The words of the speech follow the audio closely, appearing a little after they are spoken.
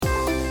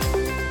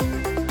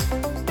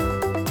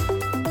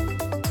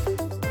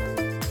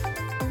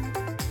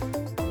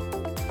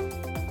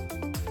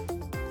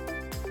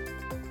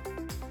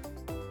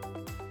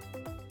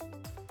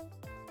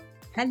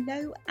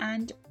Hello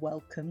and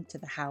welcome to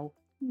the How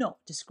Not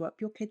to Screw Up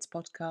Your Kids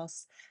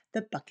podcast,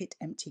 the bucket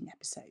emptying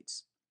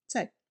episodes.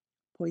 So,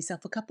 pour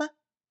yourself a cuppa,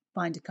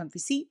 find a comfy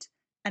seat,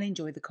 and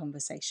enjoy the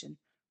conversation.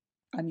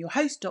 I'm your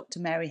host, Dr.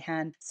 Mary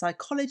Han,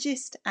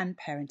 psychologist and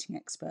parenting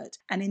expert.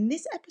 And in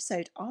this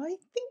episode, I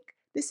think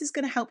this is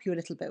going to help you a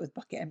little bit with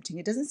bucket emptying.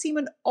 It doesn't seem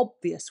an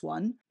obvious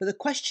one, but the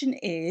question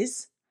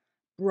is,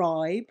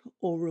 bribe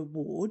or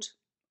reward,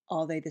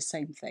 are they the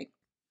same thing?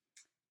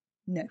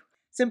 No.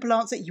 Simple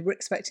answer, you were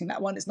expecting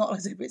that one. It's not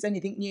as if it's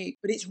anything new,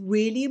 but it's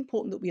really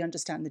important that we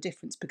understand the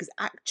difference because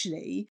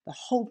actually the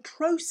whole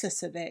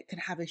process of it can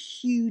have a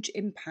huge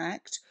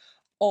impact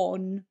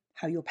on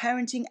how you're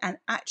parenting and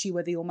actually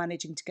whether you're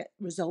managing to get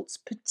results,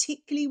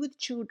 particularly with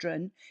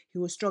children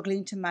who are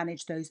struggling to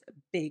manage those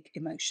big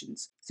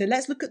emotions. So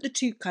let's look at the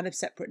two kind of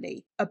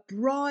separately. A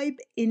bribe,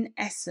 in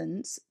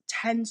essence,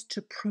 tends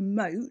to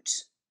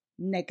promote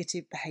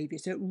negative behavior.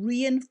 So it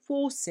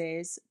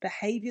reinforces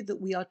behavior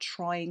that we are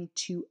trying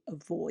to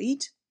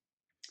avoid,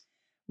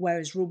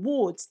 whereas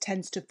rewards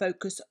tends to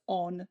focus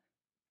on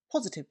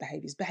positive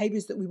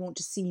behaviors that we want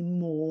to see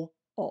more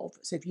of.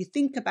 So if you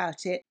think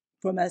about it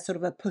from a sort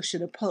of a push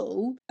and a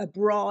pull, a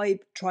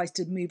bribe tries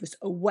to move us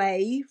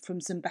away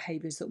from some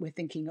behaviors that we're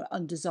thinking are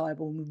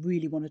undesirable and we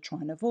really want to try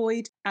and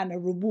avoid. And a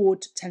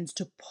reward tends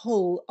to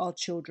pull our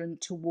children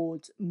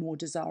towards more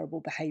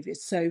desirable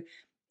behaviors. So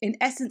in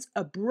essence,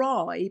 a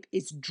bribe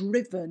is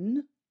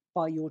driven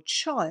by your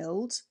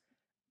child.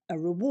 A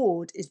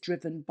reward is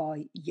driven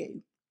by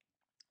you.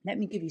 Let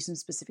me give you some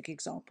specific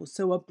examples.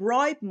 So a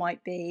bribe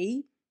might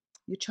be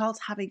your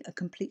child's having a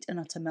complete and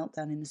utter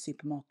meltdown in the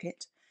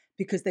supermarket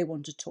because they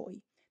want a toy.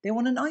 They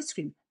want an ice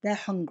cream. They're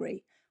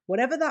hungry.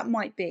 Whatever that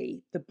might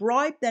be, the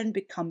bribe then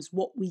becomes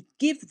what we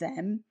give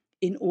them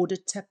in order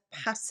to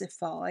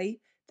pacify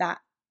that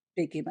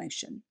big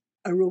emotion.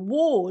 A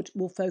reward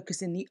will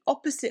focus in the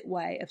opposite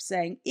way of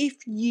saying,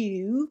 if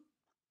you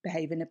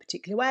behave in a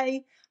particular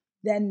way,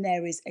 then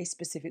there is a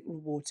specific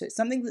reward. So it's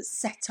something that's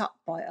set up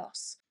by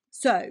us.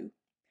 So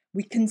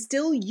we can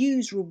still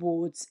use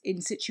rewards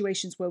in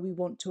situations where we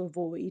want to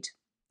avoid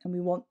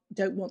and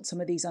don't want some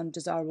of these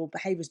undesirable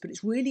behaviors, but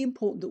it's really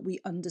important that we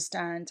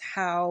understand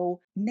how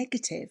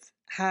negative,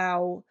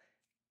 how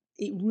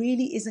it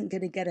really isn't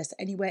going to get us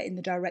anywhere in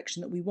the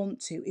direction that we want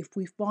to if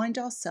we find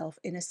ourselves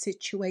in a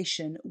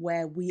situation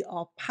where we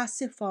are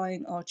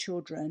pacifying our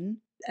children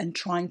and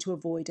trying to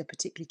avoid a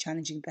particularly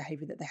challenging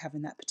behaviour that they have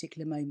in that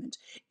particular moment.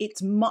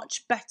 It's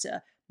much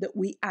better that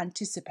we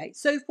anticipate.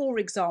 So, for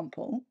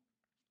example,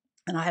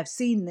 and I have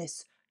seen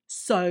this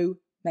so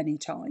many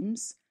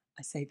times,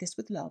 I say this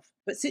with love,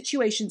 but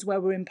situations where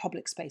we're in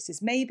public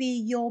spaces, maybe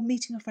you're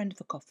meeting a friend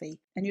for coffee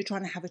and you're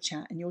trying to have a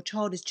chat and your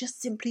child is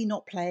just simply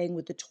not playing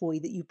with the toy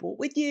that you brought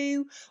with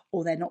you,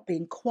 or they're not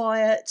being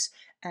quiet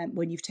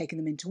when you've taken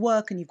them into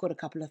work and you've got a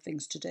couple of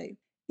things to do.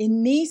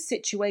 In these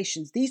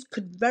situations, these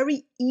could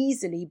very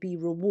easily be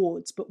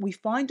rewards, but we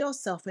find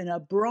ourselves in a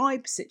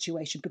bribe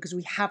situation because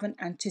we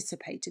haven't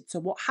anticipated. So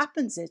what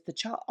happens is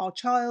our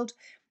child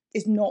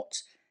is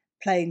not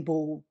playing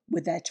ball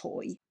with their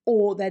toy,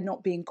 or they're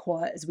not being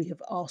quiet as we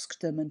have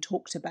asked them and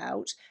talked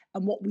about.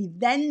 And what we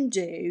then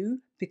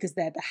do, because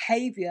their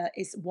behaviour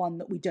is one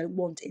that we don't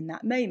want in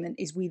that moment,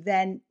 is we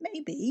then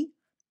maybe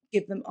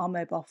give them our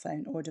mobile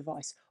phone or a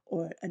device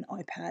or an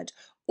iPad,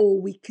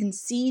 or we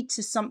concede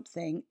to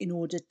something in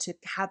order to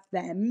have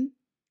them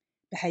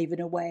behave in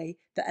a way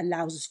that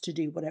allows us to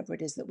do whatever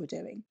it is that we're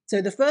doing.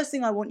 So the first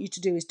thing I want you to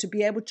do is to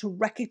be able to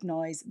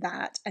recognise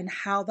that and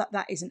how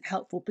that isn't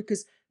helpful,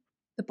 because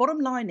the bottom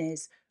line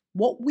is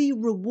what we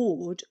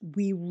reward,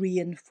 we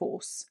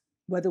reinforce,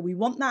 whether we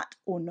want that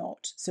or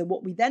not. So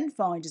what we then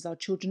find is our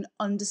children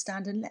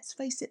understand, and let's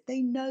face it,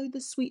 they know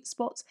the sweet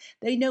spots.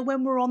 They know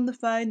when we're on the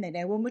phone, they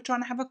know when we're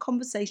trying to have a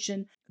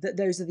conversation, that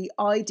those are the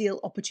ideal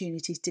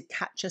opportunities to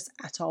catch us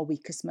at our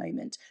weakest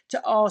moment,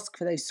 to ask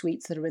for those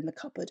sweets that are in the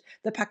cupboard,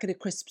 the packet of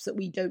crisps that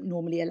we don't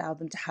normally allow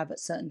them to have at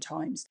certain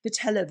times, the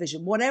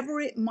television, whatever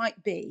it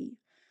might be.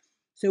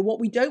 So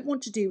what we don't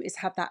want to do is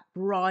have that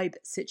bribe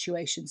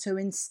situation. So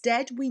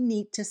instead, we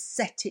need to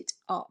set it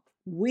up.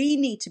 We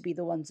need to be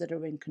the ones that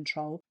are in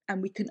control.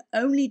 And we can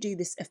only do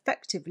this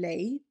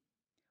effectively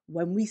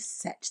when we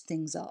set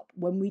things up,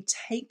 when we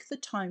take the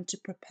time to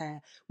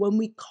prepare, when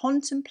we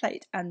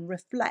contemplate and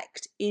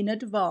reflect in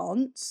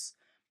advance.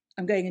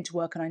 I'm going into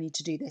work and I need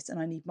to do this, and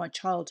I need my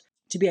child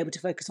to be able to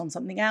focus on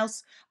something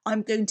else.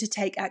 I'm going to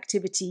take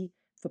activity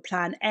for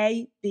plan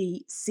A,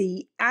 B,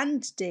 C,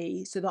 and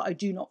D so that I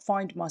do not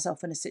find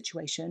myself in a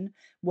situation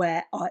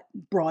where I'm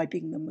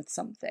bribing them with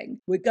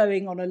something. We're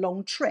going on a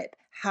long trip.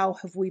 How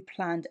have we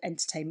planned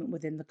entertainment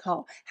within the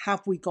car?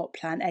 Have we got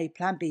plan A,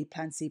 plan B,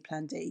 plan C,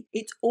 plan D?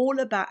 It's all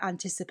about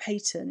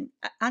anticipating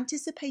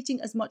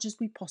as much as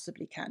we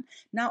possibly can.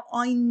 Now,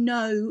 I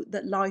know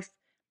that life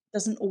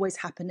doesn't always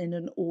happen in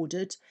an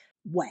ordered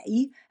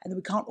way and that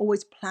we can't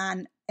always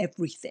plan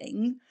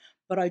everything.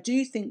 But I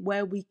do think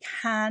where we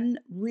can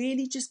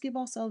really just give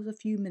ourselves a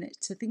few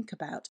minutes to think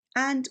about.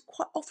 And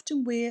quite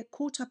often we're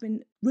caught up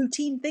in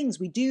routine things.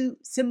 We do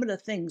similar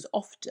things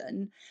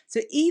often. So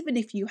even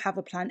if you have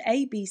a plan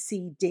A, B,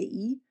 C,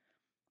 D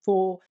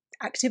for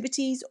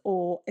activities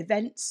or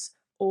events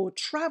or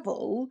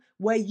travel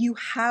where you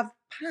have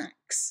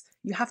packs,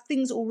 you have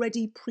things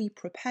already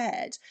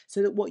pre-prepared,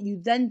 so that what you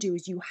then do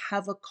is you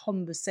have a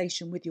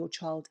conversation with your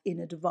child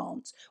in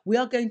advance. We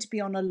are going to be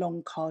on a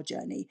long car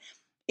journey.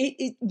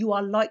 You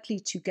are likely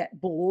to get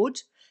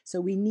bored.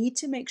 So we need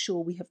to make sure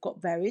we have got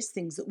various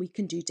things that we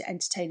can do to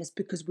entertain us,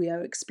 because we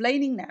are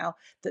explaining now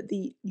that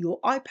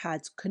your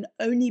iPads can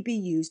only be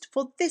used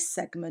for this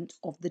segment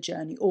of the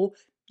journey, or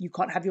you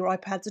can't have your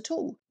iPads at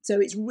all.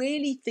 So it's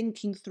really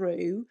thinking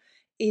through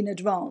in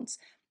advance.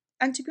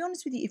 And to be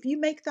honest with you, if you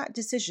make that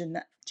decision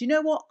that, do you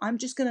know what, I'm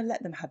just going to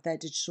let them have their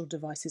digital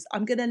devices.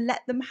 I'm going to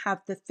let them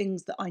have the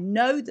things that I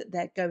know that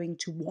they're going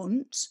to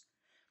want,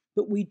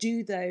 but we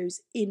do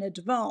those in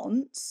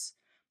advance,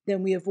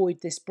 then we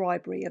avoid this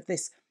bribery of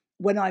this.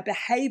 When I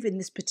behave in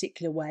this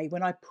particular way,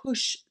 when I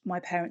push my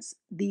parents,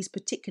 these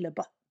particular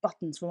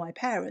buttons for my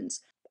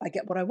parents, I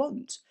get what I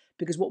want.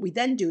 Because what we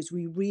then do is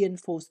we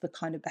reinforce the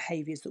kind of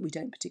behaviours that we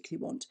don't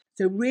particularly want.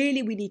 So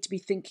really we need to be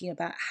thinking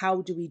about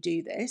how do we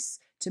do this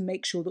to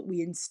make sure that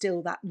we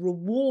instill that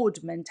reward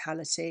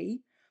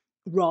mentality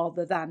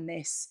rather than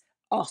this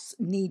us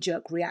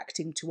knee-jerk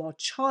reacting to our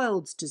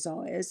child's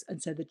desires,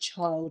 and so the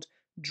child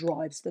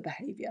drives the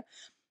behaviour.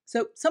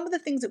 So some of the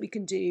things that we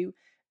can do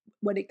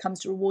when it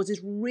comes to rewards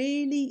is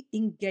really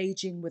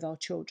engaging with our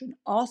children,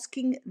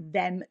 asking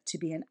them to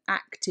be an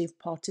active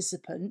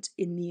participant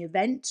in the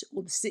event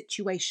or the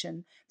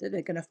situation that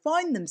they're going to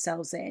find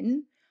themselves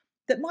in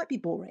that might be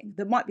boring,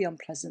 that might be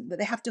unpleasant, that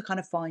they have to kind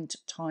of find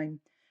time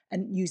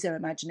and use their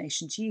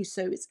imagination to use.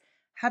 So it's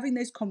having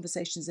those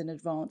conversations in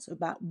advance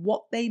about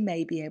what they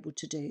may be able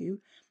to do.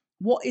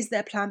 What is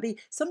their plan B?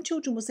 Some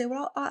children will say,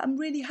 well, I'm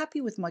really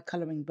happy with my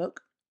colouring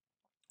book,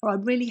 or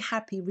I'm really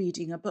happy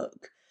reading a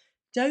book.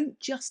 Don't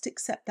just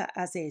accept that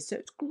as is. So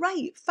it's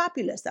great,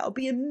 fabulous. That would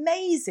be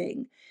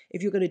amazing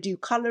if you're going to do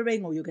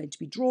colouring, or you're going to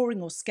be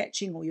drawing or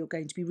sketching, or you're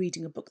going to be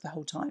reading a book the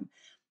whole time.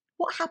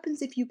 What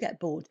happens if you get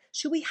bored?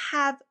 Should we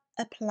have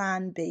a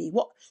plan B?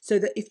 So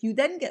that if you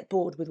then get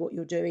bored with what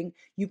you're doing,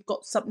 you've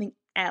got something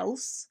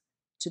else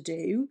to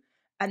do.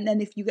 And then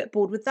if you get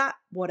bored with that,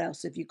 what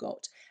else have you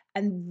got?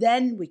 And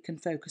then we can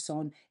focus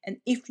on, and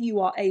if you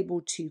are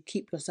able to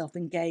keep yourself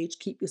engaged,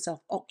 keep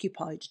yourself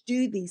occupied,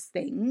 do these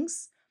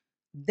things,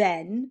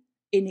 then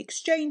in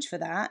exchange for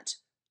that,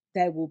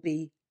 there will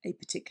be a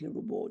particular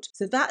reward.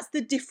 So that's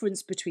the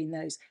difference between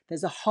those.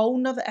 There's a whole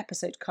nother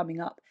episode coming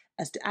up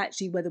as to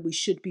actually whether we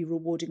should be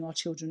rewarding our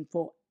children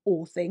for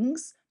all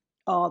things.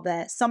 Are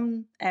there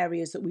some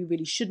areas that we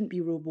really shouldn't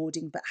be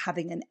rewarding, but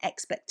having an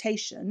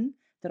expectation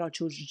that our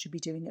children should be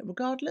doing it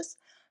regardless?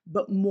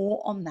 But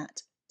more on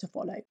that to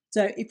follow.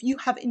 So if you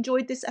have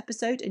enjoyed this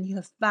episode and you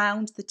have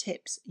found the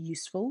tips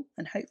useful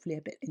and hopefully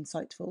a bit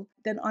insightful,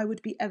 then I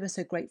would be ever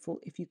so grateful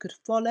if you could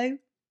follow,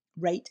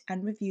 rate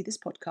and review this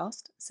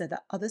podcast so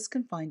that others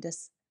can find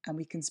us and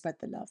we can spread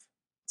the love.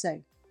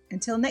 So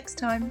until next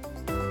time.